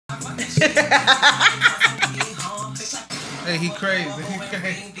Hey, he crazy.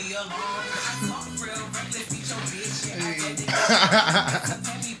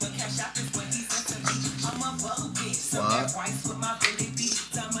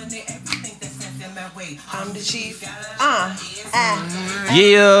 I'm the chief.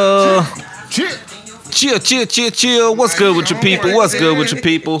 Yeah. Chill. Chill. What's good with your people? What's good with your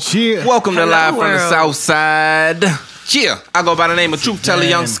people? Chill. Welcome to Hello, Live from the world. South Side. Yeah, I go by the name of Troopa, Tella,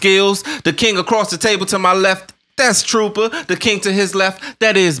 Young Skillz. The king across the table to my left, that's Troopa. The king to his left,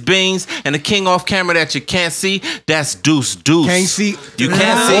 that is Beanz. And the king off camera that you can't see, that's Deuce. Can't see. You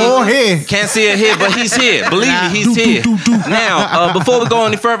can't see. Oh, here. Can't see it here, but he's here. Believe me, he's here. Now, before we go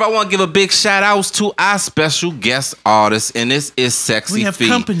any further, I want to give a big shout outs to our special guest artist, and this is Sexy We have Fee.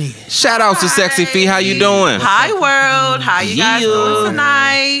 company. Shout outs to Sexy Fee. How you doing? Hi, world. How you guys doing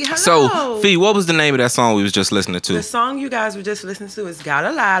tonight? Hello. So, Fee, what was the name of that song we was just listening to? The song you guys were just listening to is Got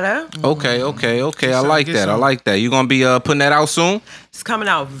a Ladder. Okay. I like that. You gonna be putting that out soon? It's coming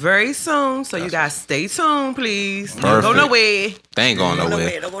out very soon, so you guys stay tuned, please. Don't Perfect. go nowhere. They ain't going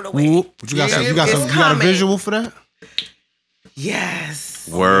nowhere. Don't go nowhere. You got a visual for that? Yes.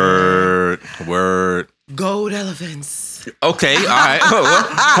 Word. Gold elephants. Okay, all right.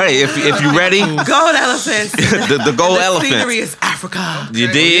 Hey, if you ready, Gold elephants. the gold The elephant. scenery is Africa. You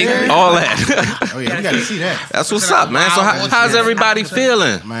dig? All that. Oh yeah, we gotta see that. That's what's up, man. So how's everybody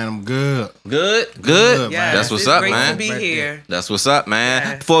feeling? Man, I'm good. Good. Yes, That's what's it's up, great man. to be here. That's what's up, man.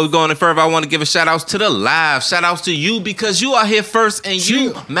 Yes. Before we go any further, I want to give a shout outs to the live. Shout outs to you because you are here first and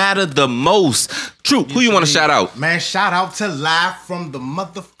you matter the most. True. Who you want to shout out? Man, shout out to Live from the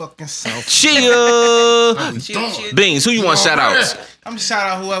motherfucking South. Chill. Chill. Beans, who you want to shout out? I'm just shout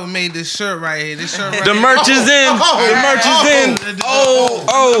out whoever made this shirt right here. This shirt right The here. merch is in. The merch is in.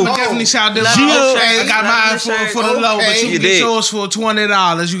 I'm definitely shout them out. Yeah. I got mine for the low, but you You can dig. get yours for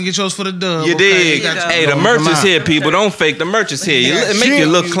 $20. You can get yours for the dub. You dig? got you. Hey, the merch is here, people. Don't fake. The merch is here. It make you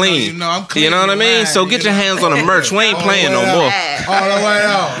look clean. You know, I'm clean. You know what I mean? So get your hands on the merch. We ain't playing no more. All the way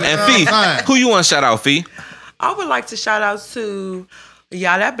out. And Fee, who you want to shout out, Fee? I would like to shout out to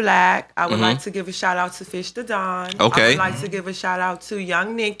Y'all That Black. I would like to give a shout out to Fish the Don. Okay. I would like to give a shout out to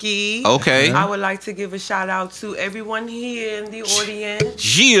Young Nikki. Okay. I would like to give a shout out to everyone here in the audience. I would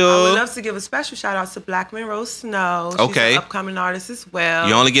Yeah. love to give a special shout out to Black Monroe Snow. She's Okay. an upcoming artist as well.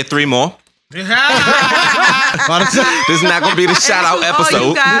 You only get 3 more. Yeah. This is not gonna be the shout out All you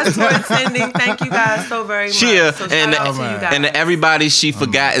episode. guys for attending. Thank you guys so very much. Cheer. So And shout out to you guys. and to everybody she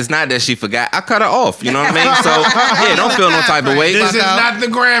forgot. It's not that she forgot. I cut her off. You know what I mean? So yeah, don't feel no type of way. This is not the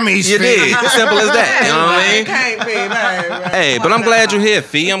Grammys. You did. Simple as that. You know what I mean? Can't be, baby. Hey, but I'm glad you're here,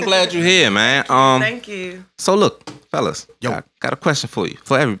 Fee. I'm glad you're here, man. Thank you. So look, fellas, Yo. I got a question for you,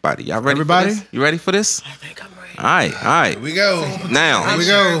 for everybody. Y'all ready? Everybody? For this? You ready for this? I think I'm ready. All right. Here we go. Now, Here we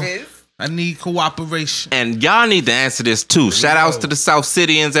go. I need cooperation. and y'all need to answer this too. Shout outs to the South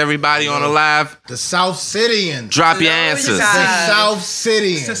Cityans, everybody on the live. The South Cityans. Drop your Hello, you answers. guys. The South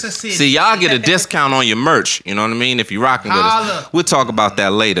Cityans. See, y'all get a discount on your merch. You know what I mean? If you're rocking with us. Holla. We'll talk about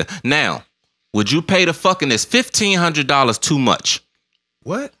that later. Now, would you pay the fucking this $1,500 too much?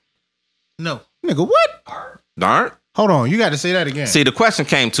 What? No. Nigga, what? Darn. Hold on, you got to say that again. See, the question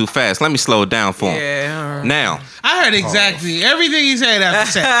came too fast. Let me slow it down for him. Yeah. Now, I heard exactly everything he said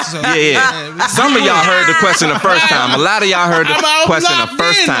after sex. So. yeah. Some of y'all heard the question the first time. A lot of y'all heard the I'm question the locked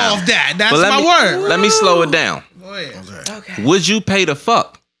first in time. off that. That's But let my me, word. Let me slow it down. Go ahead. Okay. Would you pay the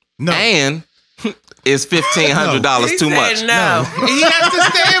fuck? No. And is $1,500 He too said much? No. He has to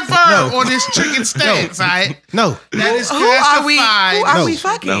stand firm on this chicken stance, all right? No. That is Who are we? Who classified. are No. we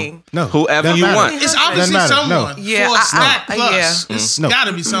fucking? No. Whoever Doesn't you matter. want. It's obviously Doesn't matter. someone. Yeah, for a snack yeah. plus. It's No.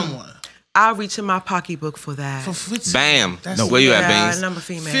 gotta be someone. I'll reach in my pocketbook for that. For 15, Bam. that's- Where you at, Yeah, Beans? number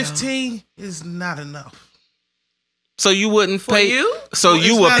female. 15 is not enough. So you wouldn't pay? you? So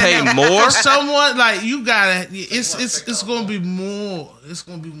you It's would not pay enough. more? For someone like you gotta. It's gonna be more. It's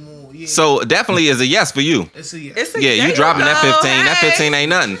gonna be more. Yeah. So definitely is a yes for you. it's a yes. It's a Yeah, you there dropping that go. 15. That Hey. 15 ain't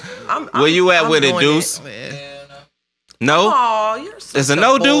nothing. I'm Where you at with it, doing Deuce? No? Oh, you're such It's a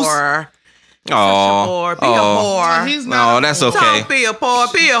no, Deuce? whore. Oh. Be a whore. He's No, not. that's okay. Don't be a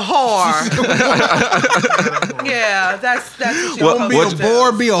whore. Be a whore. Yeah, that's what you're What- supposed Be what- to a do.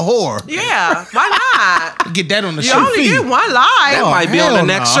 whore, be a whore. Yeah, why not? Get that on the You shirt. only get one life. That might be on the hell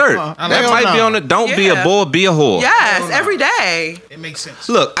next no. shirt. Hell That might be no. on the don't be a Yeah. boy, be a whore. Yes, every day. It makes sense.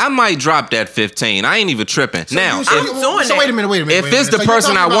 Look, I might drop that 15. I ain't even tripping. Now, You- if, I'm doing so it. wait a minute. if it's the So you're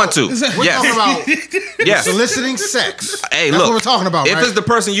person I talking want to, about- We're yes. talking about Yes. soliciting sex. Hey, That's look. what we're talking about, If right? it's the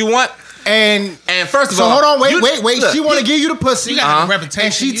person you want, And first of all, hold on, wait. She want to give you the pussy. You got a reputation.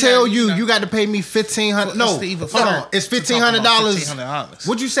 And she tell you got to pay me $1,500. No, hold on. It's $1,500.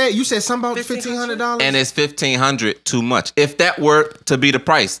 What'd you say? You said something about $1,500. And it's $1,500 too much. If that were to be the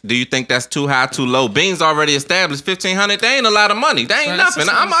price, do you think that's too high, too low? Beanz already established $1,500. They ain't a lot of money. They ain't nothing.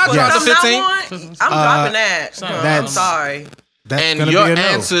 I'm dropping 15. I'm dropping that. I'm sorry. And your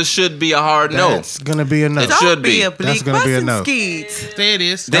answer should be a hard no. That's gonna be a no. It should be. That's gonna be a no. There it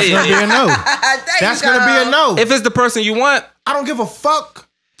is. That's gonna be a no. That's gonna be a no. If it's the person you want, I don't give a fuck.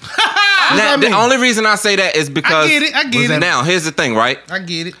 Now, the only reason I say that is because I get it. Now, here's the thing, right? I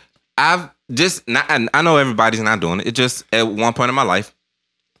get it. I know everybody's not doing it. It just at one point in my life,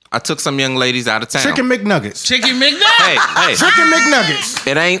 I took some young ladies out of town. Chicken McNuggets. Hey. Chicken McNuggets.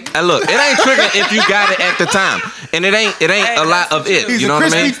 It ain't look. It ain't tricking if you got it at the time, and it ain't a lot of it. He's you know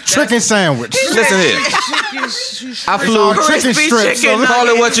what I mean? Chicken sandwich. Listen here. I flew chicken strips. So call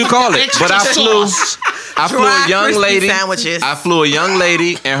it what you call it. But I flew a young lady. Sandwiches. I flew a young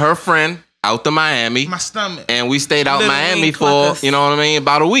lady and her friend out to Miami. My stomach. And we stayed out in Miami for, you know what I mean,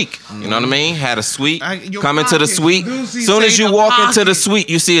 about a week. You know what I mean? Had a suite. Come into the suite. Soon as you walk into the suite,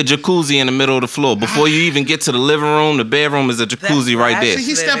 you see a jacuzzi in the middle of the floor. Before you even get to the living room, the bedroom is a jacuzzi right there.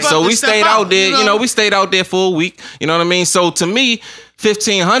 So we stayed out there, you know, we stayed out there for a week. You know what I mean? So to me,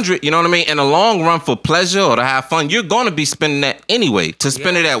 $1,500, you know what I mean? In the long run for pleasure or to have fun, you're going to be spending that anyway. To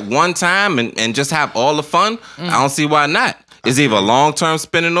spend it at one time and just have all the fun, I don't see why not. It's either long-term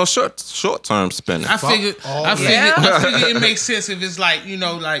spending or short-term spending. I figure it makes sense if it's like, you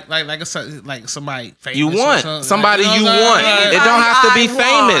know, like somebody famous. You want somebody you want. It don't have to be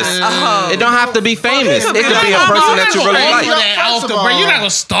famous. It don't have to be famous. It could be a person that you really like. You're not gonna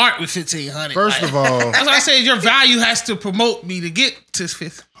start with $1,500. First of all, that's why I say your value has to promote me to get to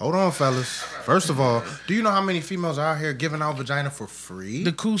 $1,500. Hold on, fellas. First of all, do you know how many females are out here giving out vagina for free?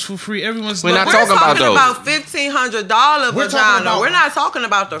 The cools for free. Everyone's. We're not talking about those. $1,500 vagina. We're not talking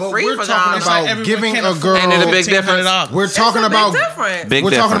about the free vagina. We're talking about giving a girl. Ain't it a big difference? We're talking about.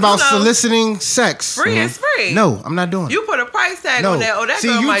 We're talking about soliciting sex. Free is free. No, I'm not doing it. You put a price tag on that. Oh, that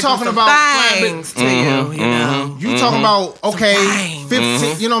girl might talking do some about things to you. You know. You talking about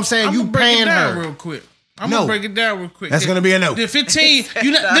 15? You know what I'm saying? You paying her real quick. I'm gonna break it down real quick. That's gonna be a no. The 15.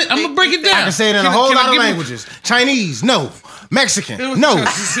 I'm gonna break it down. I can say it in a whole lot of languages. Chinese, no. Mexican, no.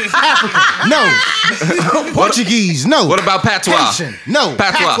 African, no. Portuguese, no. What about patois? Haitian, no.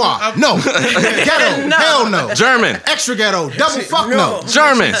 Patois, no. Ghetto, no. hell no. German, extra ghetto, double fuck no.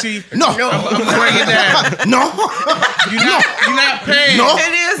 German, no. I'm gonna break it down. No. You're not paying. No.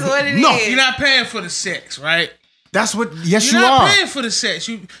 It is what it is. You're not paying for the sex, right? That's what. Yes, you're you are. You're not paying for the sex.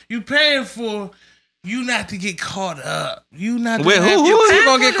 You paying for. You not to get caught up. You not. Wait, who are you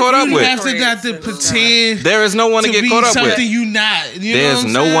gonna get caught up with? You have to not to pretend. There is no one to get caught up with. Something you not. There's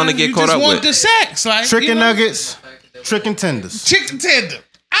no one to get caught up with. You just want the sex, like chicken nuggets, chicken tenders. Chicken tender.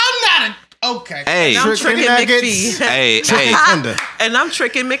 I'm not a. Okay. Hey, I'm tricking McPhee. Hey, and I'm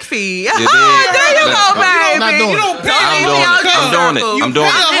tricking McPhee. There you go, baby. I'm not doing it. I'm doing it. I'm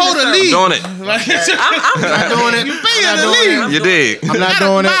doing it. I'm not doing it. You pay to leave. You did. I'm not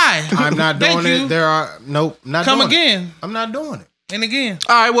doing it. I'm not doing it. There are not come doing again. It. I'm not doing it. And again.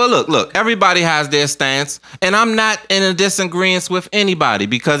 All right, well, look. Everybody has their stance, and I'm not in a disagreement with anybody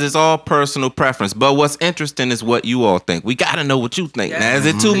because it's all personal preference. But what's interesting is what you all think. We got to know what you think. Now, is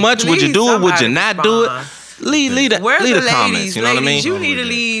it too much? Would you do it? Would you not do it? Leave the comments. You know what I mean? You need to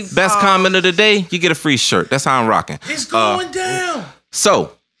leave. Best comment of the day, you get a free shirt. That's how I'm rocking. It's going down.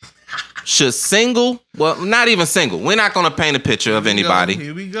 So, should single, well, not even single. We're not going to paint a picture of anybody.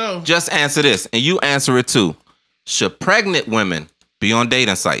 Here we go. Just answer this, and you answer it too. Should pregnant women be on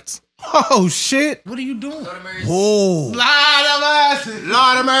dating sites? Oh, shit. What are you doing? Oh.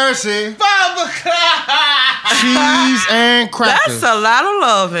 Lord of mercy. Cheese and crackers. That's a lot of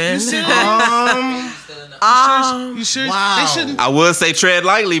loving. You should. Wow. They shouldn't. I would say tread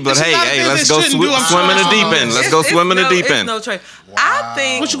lightly, but hey, let's go swim in the deep end. Let's go swim in the deep end. No trade. I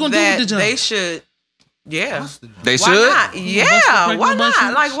think what you gonna do with the job? they should. Yeah. They should? Why not? Yeah. Why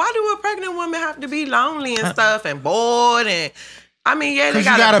not? Like, why do a pregnant woman have to be lonely and stuff and bored and... I mean, yeah, they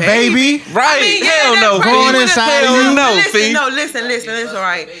got a baby. Right. I mean, yeah, hell no, going inside of you. No, listen, no, listen, all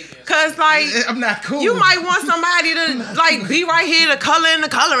right. Cause like I'm not cool. You might want somebody to like be right here to color in the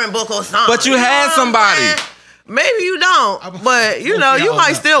coloring book or something. But you had somebody. Maybe you don't, but you know, you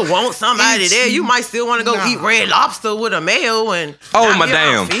might still want somebody there. You might still want to go eat Red Lobster with a male and my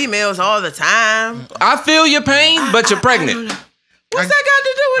damn females all the time. I feel your pain, but you're pregnant. What's that got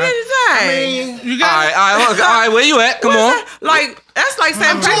to do with anything? You got all right, where you at? Come on. Like, That's like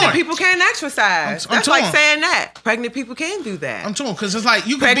saying I'm pregnant torn. people can't exercise. I'm That's like torn. saying that pregnant people can do that. I'm torn because it's like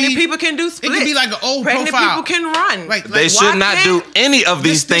you could Pregnant be. people can do It splits. could be like an old Pregnant profile. people can run. They should not do any of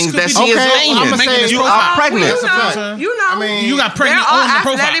these This things could that be- she is Okay, I'ma naming. say You it's are profile. pregnant. You know, I mean, You got there pregnant are on the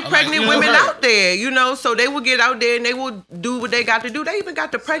profile. athletic Like, pregnant you know, women right. out there, you know, so they will get out there and they will do what they got to do. They even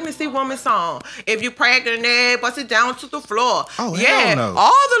got the pregnancy woman song. If you pregnant, bust it down to the floor. Oh, yeah, hell no.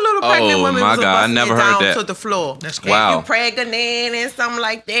 all the little pregnant Oh, women my was God, I busting never it heard down that. to the floor. That's If crazy. Wow. you pregnant and something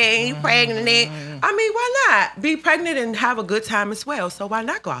like that, you pregnant. I mean, why not be pregnant and have a good time as well? So why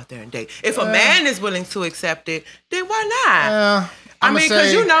not go out there and date? If a man is willing to accept it, then why not? I I'ma mean, because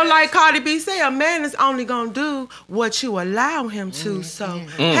say- you know, like Cardi B say, a man is only gonna do what you allow him to. So,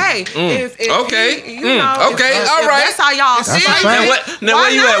 hey, if Okay. he, you know, Okay, if, all if right. that's how y'all That's see a it, fact. Now, why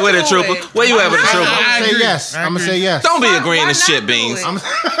where you not at with it, do Troopa? Where you at with it, Why Troopa? not? I'm gonna say agree. yes. I'm gonna say yes. Don't be Why- agreeing why to not shit, do Beans. it? I'm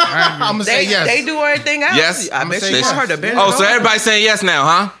gonna say yes. They do everything else. Yes. I bet say you want yes. her to bend Oh, it so over. everybody's saying yes now,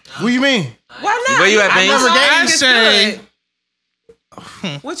 huh? What do you mean? Why not? Where you at, I Beans? never I gave you say- good.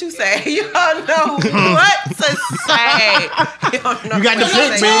 What you say? You don't know what to say. You don't know You got the what to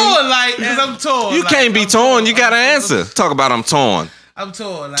pick, say. man. Torn, like, because I'm torn. You like, can't be I'm torn. You gotta answer. Talk about I'm torn. I'm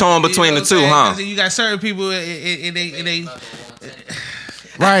torn. Like, Torn you between know the what two, I'm saying? huh? 'Cause you got certain people, they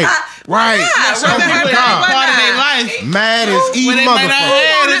Right. Right. Yeah, Oh women my have God. that. part of their life. Mad as When evil they might not motherfucker.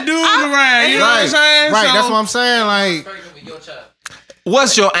 have the dude around, you know what I'm Right. saying? Right. So, That's what I'm saying. Like,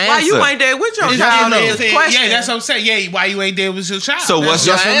 What's your Why answer? you ain't there with your it's child? just- Is the question. yeah, that's what I'm saying. Yeah, why you ain't there with your child? So what's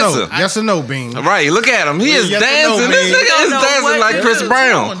your yes or no? answer? Yes or no, Bean? Right, look at him. He is Yes or no, dancing. This man? nigga Don't is know dancing what like to Chris do. Come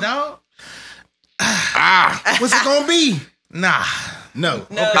Brown. on, dog. What's it gonna be? Nah. No.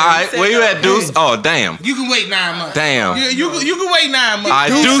 No, All right, said where you no. at, Deuce? Oh, damn. You can wait 9 months. Damn. You can wait 9 months. I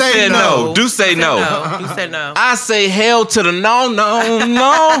Do do say say no. no. Do say no. No, you said no. I say hell to the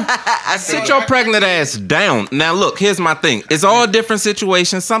no. Sit your pregnant ass down. Now look, here's my thing. It's all different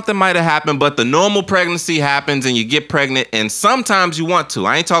situations. Something might have happened, but the normal pregnancy happens and you get pregnant, and sometimes you want to.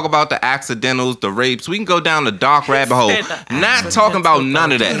 I ain't talking about the accidentals, the rapes. We can go down the dark rabbit hole. Not talking about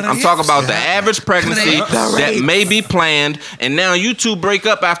none of that. I'm talking about the average pregnancy that may be planned, and now you two break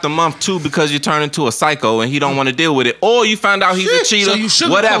up after month 2 because you turn into a psycho and he don't want to deal with it, or you find out he's a Shit, cheater. so you sugarcoating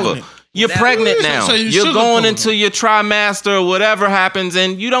whatever. it. You're pregnant now. So you You're going sugarcoating into your trimester or whatever happens,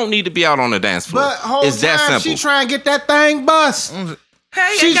 and you don't need to be out on the dance floor. But whole It's that time simple. she trying to get that thing bust.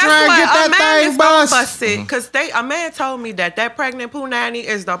 Hey, She and guess trying to what? get that a man thing is gonna bust. bust it because a man told me that pregnant punani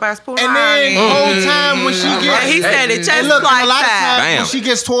is the best punani. And then whole time when she And gets, he said it just and look, like a lot of that. times Damn. when she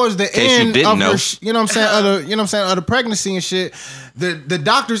gets towards the case you end didn't of know. her, you know what I'm saying, other pregnancy and shit, the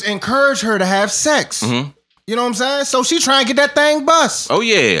doctors encourage her to have sex. You know what I'm saying? So she trying to get that thing bust. Oh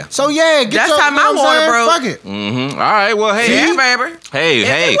yeah. So yeah, get That's your, how you know my what I'm water saying? broke. Fuck it. Mm-hmm. All right. Well, hey, Yeah, baby. hey,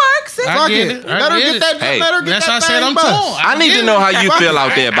 hey. It works. I Fuck get it. it. I Let her get get it. that. Hey, Let her get That's that why I said thing I'm bust. torn. I need to know how you feel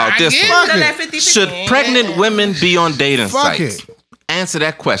out there about this get one. it. Fuck it. 50-50. Should pregnant women be on dating Fuck sites? it. Answer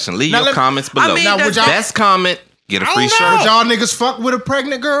that question. Leave Now your let- comments below. mean, Now, would y'all, Best comment, get a free don't shirt. know. would y'all niggas fuck with a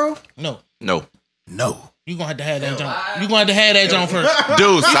pregnant girl? No. No. No. You gonna have to have that joint. You gonna have to have that joint first.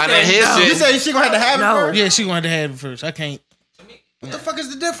 Deuce, I didn't hear no. You shit. say she gonna have to have it No. first? Yeah, she gonna have to have it first. I can't. What the fuck is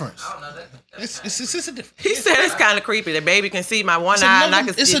the difference? It's a different. He said it's kind of creepy. The baby can see my one eye and I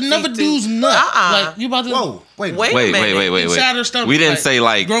can see It's another see dude's too. nut. Uh-uh. Like you about to. Whoa, wait, Wait. Wait. Inside her stomach, We didn't like, say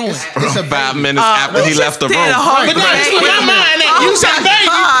like growing. It's a 5 baby. minutes after he we left the just room. did a whole But that's thing. what my mind at. You say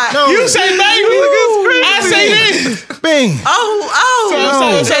baby. No. You say baby. I say this. Bing. Oh,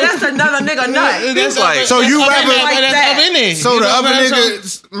 So- so that's another nigga nut. That's like- So you that's rather- up in there, like that's that. up in there. So You the know other what I'm saying?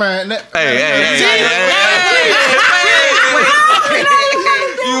 niggas, man.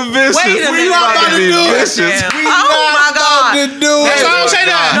 You vicious. Wait a We minute. not about to Wait a do minute. vicious. Oh my God. To do That's it. why I don't say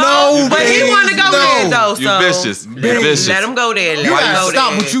that. No, But he Bing, want to go no. there though. You So vicious. You vicious. let him go there. Let You him gotta go stop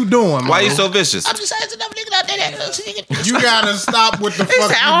there. what you doing. Why man. you so vicious? I'm just saying it's another nigga out there that You gotta stop what the fuck you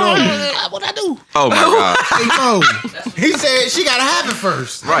doing. what I do. Oh my God. Hey, no. He said she gotta have it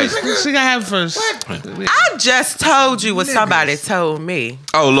first. Right. She gotta have it first. I just told you what somebody told me.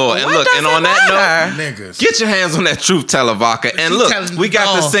 Oh Lord. And What look, does and it on that note, matter? Niggas. get your hands on that Truth Tella vodka. And Truth look, Teller's we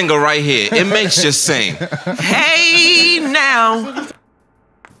got the dog. single right here. It makes you sing. Hey now.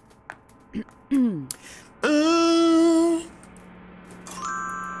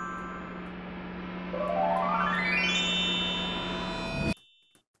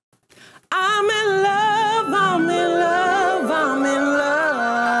 I'm in love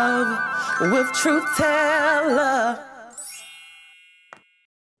with Truth Tella.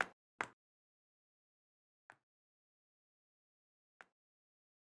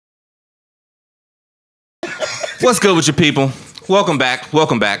 What's good with you people? Welcome back.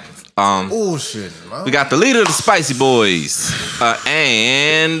 Oh shit. Man. We got the leader of the Spicy Boys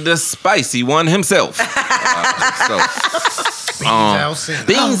and the spicy one himself.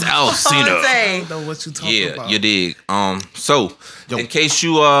 Beanz Alcina. I don't know what you talking about. Yeah, you dig. So in case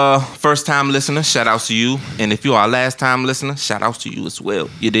you first time listener, shout out to you. And if you are a last time listener, shout out to you as well.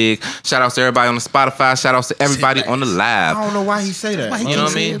 You dig? Shout out to everybody on the Spotify. Shout out to everybody on the live. I don't know why he say that. You know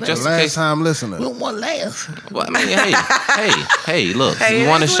what I mean? Just in case. Last time listener. We don't want last. Well, I mean, hey, look. We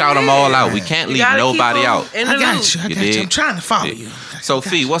want to shout them all out. We can't leave nobody out. I got you. I'm trying to follow you. So,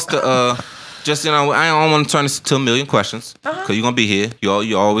 Fee, what's the just, you know, I don't want to turn this to a million questions because you're going to be here.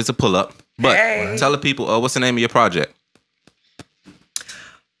 You're always a pull up. But tell the people, what's the name of your project?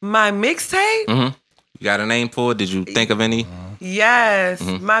 My mixtape? You got a name for it? Did you think of any? Yes.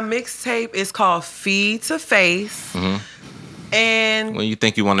 My mixtape is called Feed to Face. And When you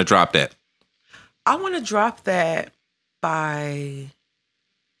think you want to drop that? I want to drop that by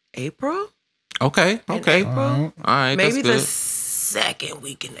April. Okay. April. All right, Maybe that's good. the second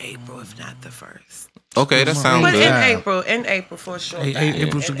week in April, if not the first. Okay, that sounds But good. in April for sure.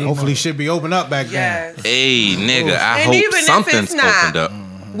 April should be Hopefully shit be open up back Yes. Hey, nigga, I And hope even if something's it's not, opened up.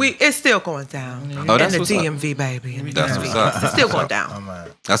 it's still going down. Oh, that's in the what's up. DMV, baby. In the That's DMV. what's up. It's still going down.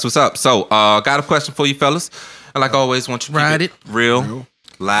 That's what's up. So, got a question for you fellas. And like always, want you to Ride keep it real,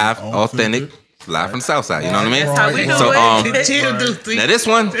 live, authentic, live from the South Side. You know what I mean? That's how we do So, it. now this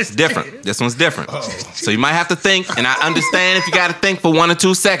one is different. This one's different. So you might have to think, and I understand if you got to think for 1 or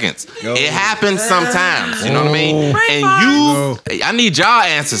 2 seconds. It happens sometimes. You know what I mean? And I need y'all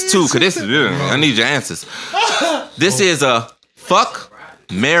answers too, cause this is I need your answers. This is a fuck,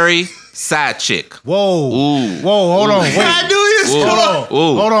 marry, side chick. Whoa. Ooh. Whoa, hold on. Wait. I do this. Ooh.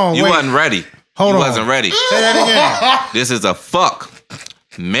 Ooh. Hold on, You wait. wasn't ready. Hold you on. wasn't ready. Say that again. This is a fuck,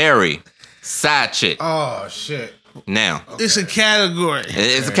 marry, side chick. Oh shit. Now, It's a category.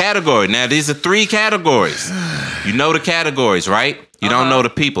 it's a category. Now, these are 3 categories. You know the categories, right? You don't know the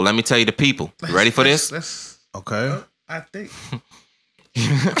people. Let me tell you the people. You ready for this? Let's. Okay. I think.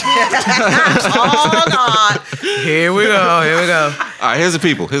 Hold on. Here we go. All right, here's the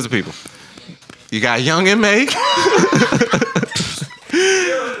people. You got Young and May.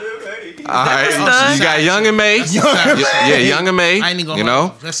 All right, you got Young and May. Yeah, Young and May. I ain't gonna. You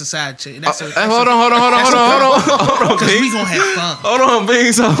know. That's a side chick. That's Hey, hold on, Because we Beanz. gonna have fun. Hold on,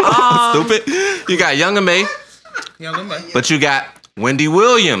 Beanz. Stupid. You got Young and May, Young man. but you got Wendy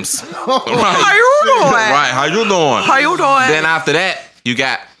Williams. How you doing? Right, how you doing? How you doing? Then after that, you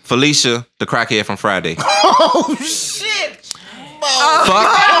got Felicia, the crackhead from Friday. Oh shit. Fuck,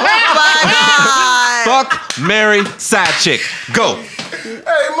 my God. fuck, marry, side chick. Go. Hey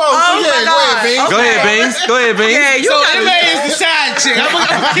Mo, go ahead, Beanz. Go ahead, Beanz. Go ahead, Beanz. Yeah, you So got anyway, is the side chick.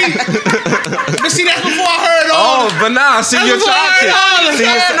 But see, that's before I heard all. Oh, but nah, see, you're trying to.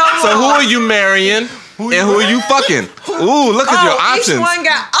 So who are you marrying? And who are you fucking? Ooh, look at your options. Each one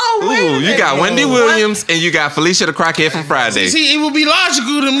got. Ooh, you got Wendy Williams and you got Felicia, the crackhead from Friday. See, it would be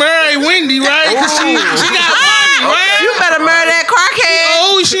logical to marry Wendy, right? Because she got money, right? You better marry that crackhead.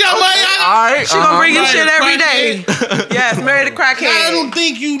 Oh, she got money. All right. She gonna bring you Marry shit the every day. Yes, marry the I crackhead. don't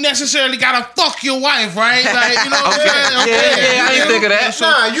think you necessarily gotta fuck your wife, right? Like, you know what I'm saying? Yeah, I ain't think of that.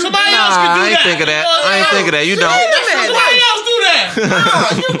 Nah, you Somebody else Nah, can do I ain't that. think of that. You know what I ain't I'm think of that. You don't. saying? Somebody else do that.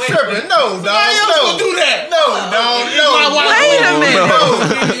 Nah, you tripping. No, dog. Somebody else No. gonna do that. No, dog. No. My wife. Wait a minute.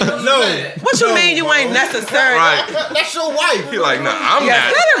 No. What you mean you ain't necessary? Right. That's your wife. You're like, nah, I'm Yes,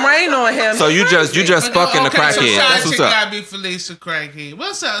 not. let it rain on him. So you just fucking the crackhead. So That's side what's chick up. gotta be Felicia crackhead.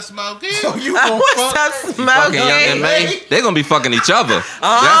 What's up, Smokey? So you gonna What's fuck? up, Fucking Young and Smokey? May. They're gonna be fucking each other.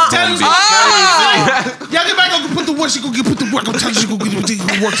 That's gonna be crazy. Y'all get back, go put the work. She gonna put the work. I'm telling you, she gonna get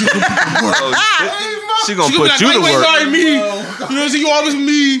the work. She gonna put the work. Oh, shit. She gonna She put gonna be you like, to wait, work. sorry, me. You know what I'm saying? You always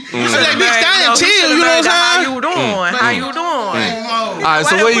me. I'm like, bitch, damn, chill. You know what I'm How saying? you doing? How you doing? All right,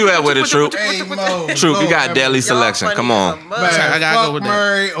 so where you at with it, Troop? Hey, Mo. Troop, you got deadly selection. Y'all Come funny on. as a I gotta go with that.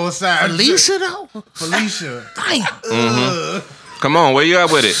 Murray or side. Felicia though. Felicia. Damn. Come on, where you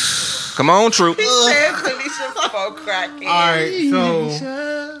at with it? Come on, Troop. He said Felicia for cracking. All right,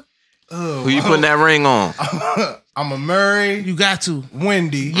 so Who you putting that ring on? I'm a Murray, You got to.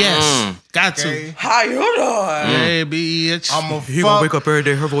 Wendy. Yes. Got Okay. to. How you doing? Hey, bitch. I'm a He gonna wake up every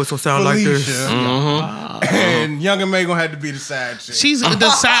day. Her voice gonna sound like Felicia. this. And Young and May gonna have to be the side chick. She's the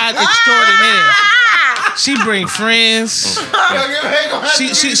side extraordinaire. She bring friends. Young and May gonna have to be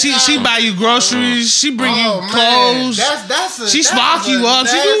the side She buy you groceries. She bring you Oh, man. clothes. She spark you up.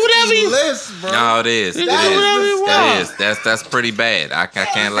 She do whatever you- list, bro. No, it is. It That is. is It is. That's pretty bad. I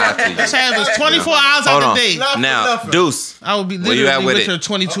can't lie to you. Let's have us 24 hours Hold out on. the day. Not for Now, nothing. Deuce. I would be Where you at literally with with it? her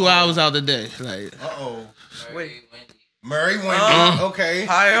 22 hours out the day. Like, Uh-oh. Murray, Wendy. Okay.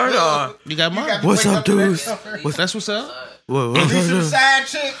 Hi, on. You got mine. What's up, dudes? That's what's up. Felicia the side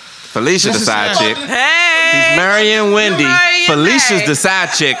chick. Felicia the side chick. Hey. He's marrying Wendy. Murray and Felicia's May. the side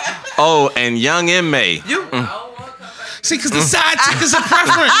chick. Oh, and Young and May. You. See, because the side chick is a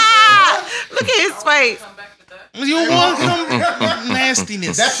preference. Look at his face. You want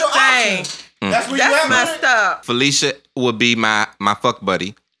nastiness. That's your Dang. option. That's where you That's at, messed man? up. Felicia would be my fuck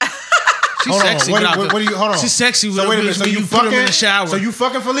buddy. She's Hold on. sexy. What do you? Hold on. She's sexy. So wait a minute. So when you put her in fucking the shower. So you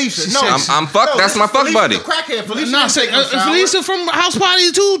fucking Felicia? She's No, sexy. I'm fuck. That's my fuck buddy. The crackhead. Felicia. No, don't take no shower. Felicia from House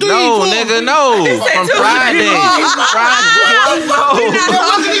Party 2, 3, No, 4. nigga, no. From two. Friday. We're not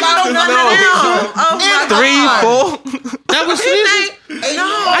talking about none of them. Oh my 3, 4. That was Felicia. No.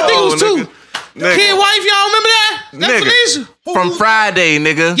 I think it was 2. Nigga. Kid wife, y'all remember that? That's Nigga. Felicia. From Friday,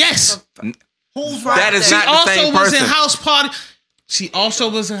 nigga. Yes. Who's That is She not the also same was in person. House Party. She also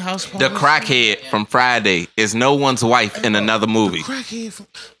was in House Party. The crackhead from Friday is no one's wife in another movie. Crackhead from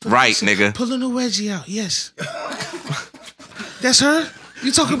Right, nigga. Pulling a wedgie out. Yes. That's her?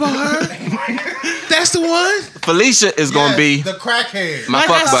 You talking about her? That's the one? Felicia is gonna be the crackhead. my Like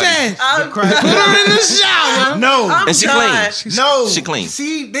fuck I buddy. said, I'm put her in the shower. No, And she done. clean. no, She clean.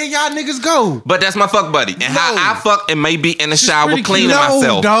 See, there y'all niggas go. But that's my fuck buddy. And how No. I fuck and may be in the shower pretty cleaning cute.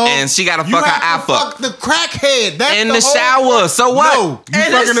 myself. dog. And she gotta You fuck have how I to fuck. the crackhead. That's In the the whole shower. So what? No, you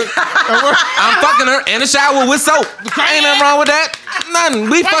In fucking the I'm fucking her in the shower with soap. Ain't nothing wrong with that. Nothing.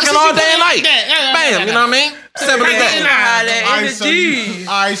 We Right, fucking so all you day and like night. that. Yeah, Bam. You know what I mean? Simple as that.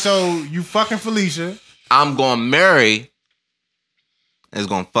 All right, so you fucking Felicia. I'm gonna marry. It's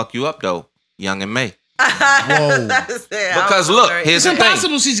gonna fuck you up though, Young and May. Whoa, Because look, here's It's the thing.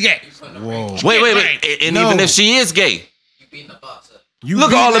 impossible she's gay. whoa. Wait. And No. even if she is gay, You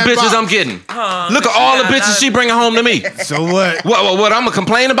look at beat all the that bitches box. I'm getting. Look at all the bitches she bringing home to me. So what? What? I'm gonna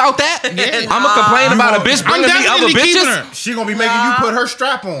complain about that? I'm gonna complain about a bitch bringing me other definitely keeping bitches? her. She gonna be making you put her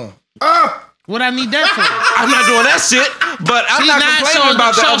strap on. What I need that for? I'm not doing that shit, but I'm She's not not complaining showing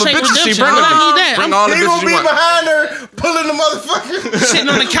about the other Shawshank bitches she Redemption. bringing I me. need that. Bring all the He bitches gonna you be want. behind her, pulling the motherfucker. Sitting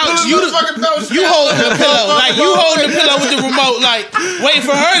on the couch. Pulling the motherfucking belt You strap. holding the pillow. Like, you holding the pillow with the remote. Like, waiting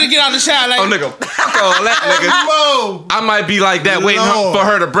for her to get out the shower. Like, Oh, nigga. Fuck all that, nigga. Whoa. I might be like that, waiting Lord. for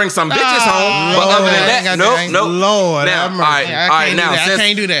her to bring some bitches home. But Lord. other than I ain't that, got nope, that. nope. Lord, Now, have all mercy. right, Yeah, I all right. can't do Now, that. I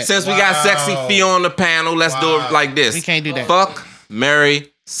can't do that. since we got sexy Fee on the panel, let's do it like this. We can't do that. Fuck,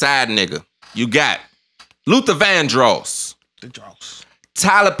 marry, side nigga. You got Luther Vandross, the draws.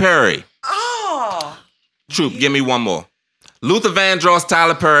 Tyler Perry. Oh. Troop, give me one more. Luther Vandross,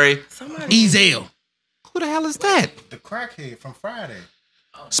 Tyler Perry. Ezel. Who the hell is that? The crackhead from Friday.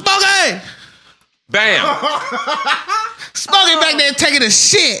 Smokey! Bam. Smokey back there taking a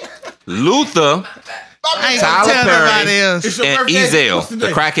shit. Luther I ain't Tyler gonna tell Perry. nobody else. It's your and birthday. Ezel, What's the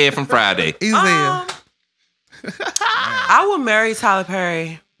today? crackhead from Friday. Ezel. I would marry Tyler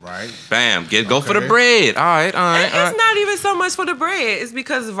Perry. Right. Bam. Go for the Okay. bread. All right. It's not even so much for the bread. It's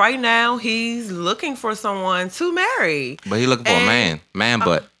because right now he's looking for someone to marry. But he looking for a And- man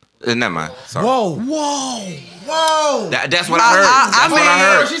butt. Never mind. Sorry. Whoa. Whoa. That's what I heard. That's what I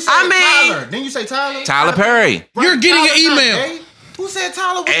heard. She said I mean- Tyler. Didn't you say Tyler? Tyler Perry. You're getting an Tyler's not email. gay. Who said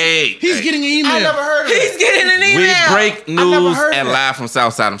Tyler? Hey. He's getting an email. I never heard of He's it. getting an We email. break never news heard of and that. live from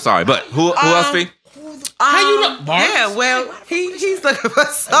Southside. I'm sorry, but who else? Fee? How you know? Barnes? Yeah, well, he's looking for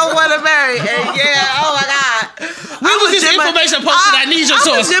someone to marry. And yeah, oh my God. When was this information posted? I need your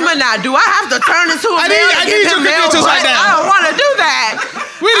I'm source. a Gemini. Do I have to turn into a I male need to your give him male credentials butt? right now. I don't want to do that.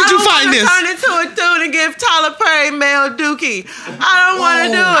 Where did you find I this? don't want to turn into a dude and give Tyler Perry male dookie. I don't want to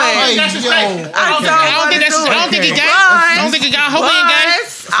do Hey, it. That's his yo. thing. I don't think that's. I don't think he gay. I don't think he got. Hope he ain't gay.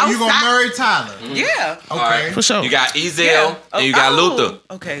 So you gonna marry Tyler? Yeah. Okay. For sure. You got Ezel and you got Luther.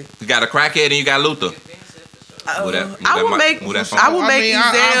 Okay. You got a crackhead and you got Luther. Move that I will make. move that phone. I will make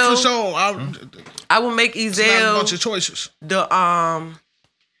I'm for Ezel. sure. I will make It's not a Ezel bunch of choices.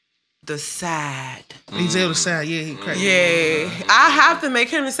 the sad. Ezel the side. Yeah, he crazy. Yeah, I have to make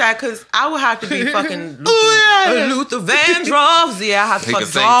him the sad because I would have to be fucking Luther, yeah. Luther Vandross. Yeah, I have to He fuck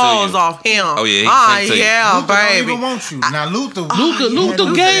can sing to draws you. off him. Oh, yeah, he can sing to you. yeah, Luther don't baby. even want you. Now Luther.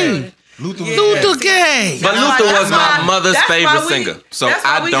 Luther gay. Luther was Luther gay. But That's Luther why- was that's my why- mother's that's favorite why we- singer, so that's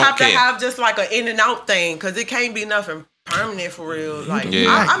why I we don't have care. to have just like an in and out thing because it can't be nothing permanent for real. Like,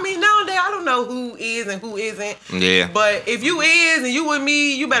 Yeah. I mean, nowadays I don't know who is and who isn't. Yeah. But if you is and you with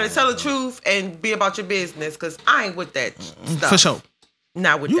me, you better tell the truth and be about your business because I ain't with that stuff. For sure.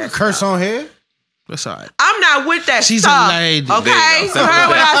 Not with You that. can curse stuff. on here. That's all right. I'm not with that She's a stuff. lady. Okay, There you you go. heard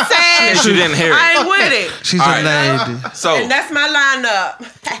what I said. You didn't hear it. I ain't with it. She's All a right. lady. So And that's my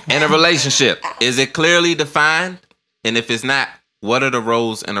lineup. in a relationship, is it clearly defined? And if it's not, what are the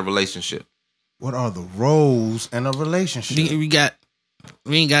roles in a relationship? What are the roles in a relationship?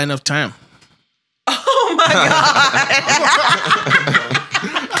 We ain't got enough time. Oh my God.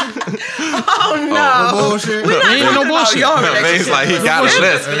 Oh no. Bullshit. Ain't no bullshit. It's like he got a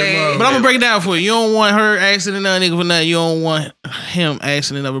list. But I'm gonna break it down for you. You don't want her asking another nigga for nothing. You don't want him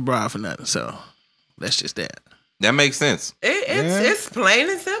asking another bride for nothing. So that's just that. That makes sense. It's plain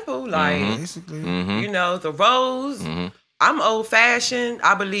and simple. Like Basically. you know, the roles. I'm old fashioned.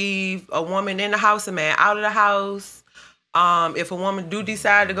 I believe a woman in the house, a man out of the house. If a woman do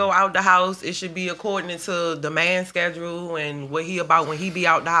decide to go out the house, it should be according to the man's schedule and what he about when he be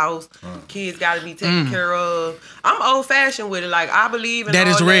out the house. Kids got to be taken care of. I'm old fashioned with it. Like I believe in That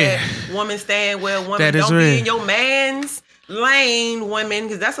all is rare. that. Woman stand where woman That is don't rare. be in your man's lane, women,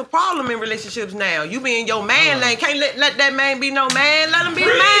 because that's a problem in relationships now. You be in your man lane, can't let that man be no man. Let him be a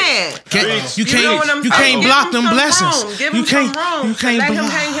man. You know what I'm saying? can't Give block him them some blessings. room. Give You him some can't. room. You can't Let him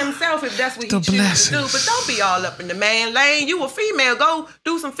block hang himself if that's what he the chooses to do. blessings. But don't be all up in the man lane. You a female. Go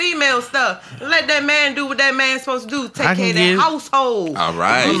do some female stuff. Let that man do what that man's supposed to do. Take I care can of that get it. household. All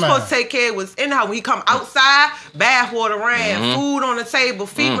right. He's supposed to take care of what's in the house. When he come outside, bath water ran, food on the table,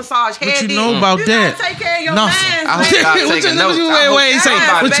 feet massage, hair What you did. know about You that? gotta take care of your Nothing. man's I hope lane. y'all What taking you- notes. wait, say,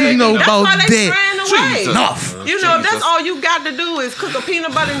 Yeah, what you baby. know That's about why they that? straying away. Jesus. Enough. You know, if that's Jesus. all you got to do is cook a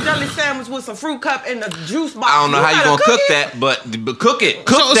peanut butter and jelly sandwich with some fruit cup and a juice box. I don't know how you better gonna cook it. that, but cook it.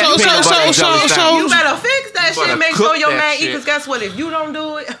 Cook So- that so- peanut so- butter and so- jelly so- sandwich. You better fix that better shit. Make cook sure your that man eat. shit. Because guess what? If you don't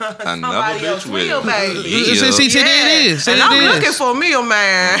do it, Another somebody else bitch with will, it. baby. Yeah. See, there it is. And There I'm it is. looking for me a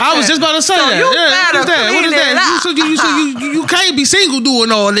man. I was just about to say that. you Yeah, better what is that? What is clean it that? up. You can't be single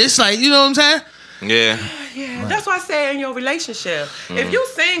doing all this. Like, you know what I'm saying? Yeah. Yeah, that's why I say in your relationship, if you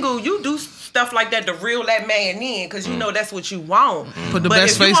single, you do stuff like that to reel that man in because you know that's what you want. Put the But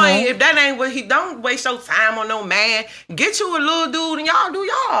best if you face ain't, on. if that ain't what he don't waste your time on no man. Get you a little dude and y'all do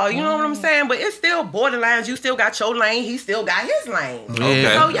y'all. You know what I'm saying? But it's still borderlines. You still got your lane. He still got his lane. Okay.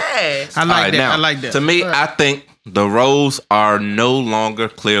 So yeah. I All like right, that. now, I like that. To me, I think the roles are no longer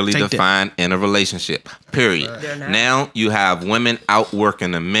clearly Take that. defined in a relationship. Period. They're not. Now you have women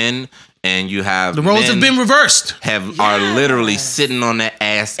outworking the men, and you have The roles men have been reversed. are literally sitting on their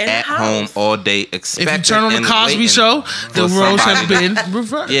ass In the at home house. all day, If expecting. you turn on the and Cosby waiting Show, the for roles have somebody. been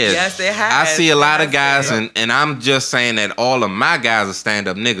reversed. Yeah, Yes, it has. I see a lot of That's guys, it. and I'm just saying that all of my guys are stand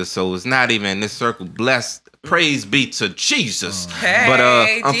up niggas, so it's not even in this circle. Blessed, praise be to Jesus. Hey, But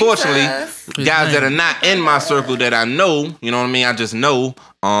unfortunately, Jesus. guys that are not in my circle that I know, you know what I mean. I just know.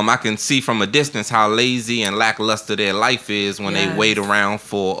 I can see from a distance how lazy and lackluster their life is when they Yes. wait around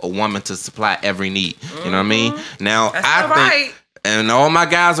for a woman to supply every need. You know what I mean? Now That's I all think, right. and all my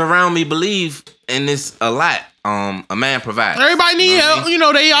guys around me believe in this a lot. A man provides. Everybody need help. You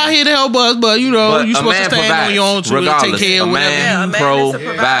know, they out here to help us, but you know, But you a supposed to man stand provides, on your own to take regardless. care A of whatever. man Yeah, a man is a provides.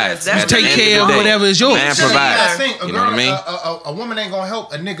 provider. That's At take the end care the of day, whatever is yours. a man See, provides. I think You know what I mean? a woman ain't gonna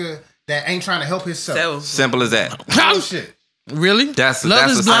help a nigga that ain't trying to help himself. So, Simple as that. Oh, shit. Really? That's Love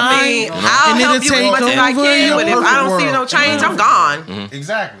a is simple- blind. I mean, And I'll it'll help you as take much as I over can, your but if I don't see perfect no world. change, I'm gone.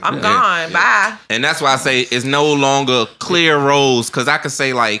 Exactly. I'm gone. Bye. And that's why I say it's no longer clear roles. Cause I could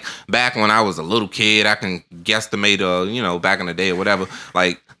say like back when I was a little kid, I can guesstimate, back in the day or whatever,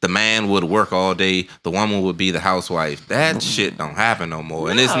 like the man would work all day, the woman would be the housewife. That shit don't happen no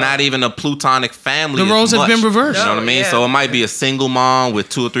more. And it's not even a plutonic family. The roles as have much. been reversed. You know what I mean? Yeah. So it might be a single mom with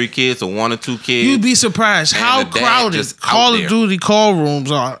 2 or 3 kids or 1 or 2 kids. You'd be surprised And how the dad crowded just out Call there. of Duty call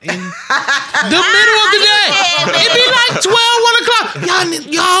rooms are in the middle of the day. It be like 12, 1 o'clock.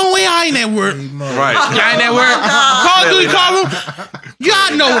 Y'all ain't at work. Right. Y'all ain't at work. Call of Duty call room.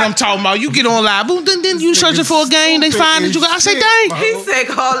 Y'all know what I'm talking about. You get on live. Boom, then you searching for a game. They find that you got. I say, dang. He said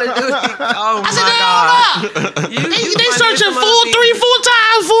Call of Duty. Oh I said, my they God. on up. You They funny searching as a monkey. 3, 4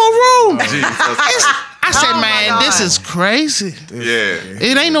 times for a room. Jesus. I said, Oh my man, God. this is crazy. Yeah.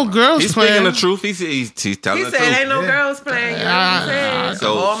 It ain't no girls He's playing. speaking the truth. He's telling He the said truth. ain't no girls playing. You know what I'm saying?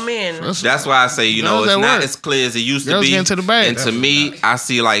 So- All men. That's why I say, Girls it's at not work. as clear as it used to Girls be. getting to the bag. And to me, I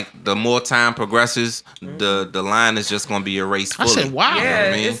see like the more time progresses, the line is just gonna be erased I fully. said, wow. You know what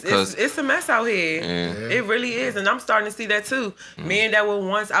Yeah, I mean? it's a mess out here. Yeah. It really is, and I'm starting to see that too. Men that were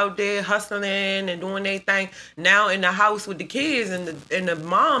once out there hustling and doing their thing, now in the house with the kids and the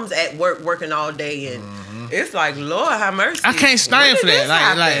moms at work working all day, and it's like, Lord have mercy. I can't stand for When that. did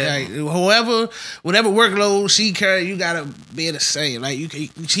this happen? Like whatever workload she carry, you gotta be able to say. Like you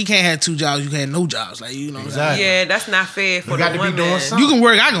she can't have 2 jobs. You can't have no jobs. Like, you know what I'm saying? Yeah, that's not fair for the women. You can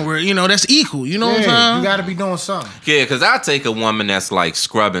work, I can work. You know, that's equal. You know what I'm saying? You got to be doing something. Yeah, because I take a woman that's like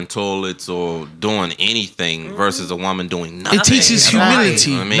scrubbing toilets or doing anything versus a woman doing nothing. It teaches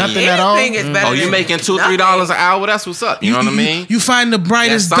humility. You know what I mean? Nothing at all. Anything is better Oh, you than making $2, nothing. $3 an hour? That's what's up. You know what I mean? You find the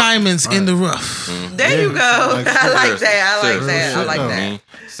brightest That's something. diamonds in the rough. There you go. I like that. I like that. I like I that. mean,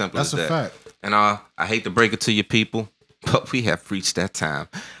 simple That's as a that. fact. And I hate to break it to you people, but we have reached that time.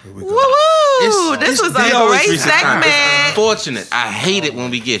 Woo! This was a We always great reach that time. It's segment. unfortunate. I hate it when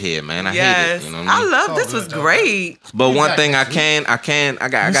we get here, man. I hate Yes, it. You know what I I mean? love this. Was great. But one thing I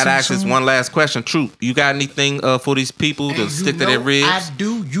gotta ask this one last question. Troop, you got anything for these people to stick to their ribs? I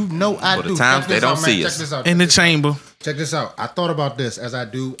do. You know I For do. the times Check they this don't out, man. see Check us. this out. In the chamber. Check this out. I thought about this as I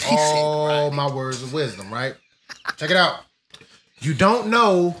do all my words of wisdom, right? Check it out. You don't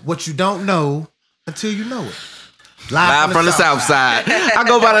know what you don't know until you know it. Live from the South Side. I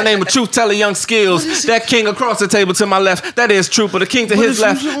go by the name of Truth Tella Young Skillz. That king across the table to my left, that is Troopa. The king to his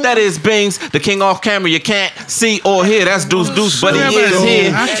left, that is Beanz. The king off camera, you can't see or hear. That's Deuce, but he is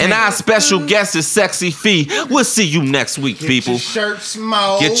here. And our special guest is Sexy Fee. We'll see you next week, people. Get your shirt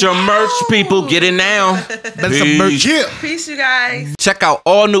small. Get your merch, people. Get it now. Peace. Peace, you guys. Check out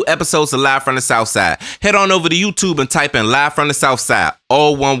all new episodes of Live from the South Side. Head on over to YouTube and type in Live from the South Side,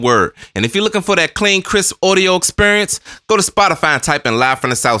 all one word. And if you're looking for that clean, crisp audio experience, go to Spotify and type in Live from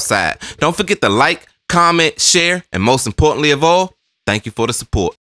the South Side. Don't forget to like, comment, share, and most importantly of all, thank you for the support.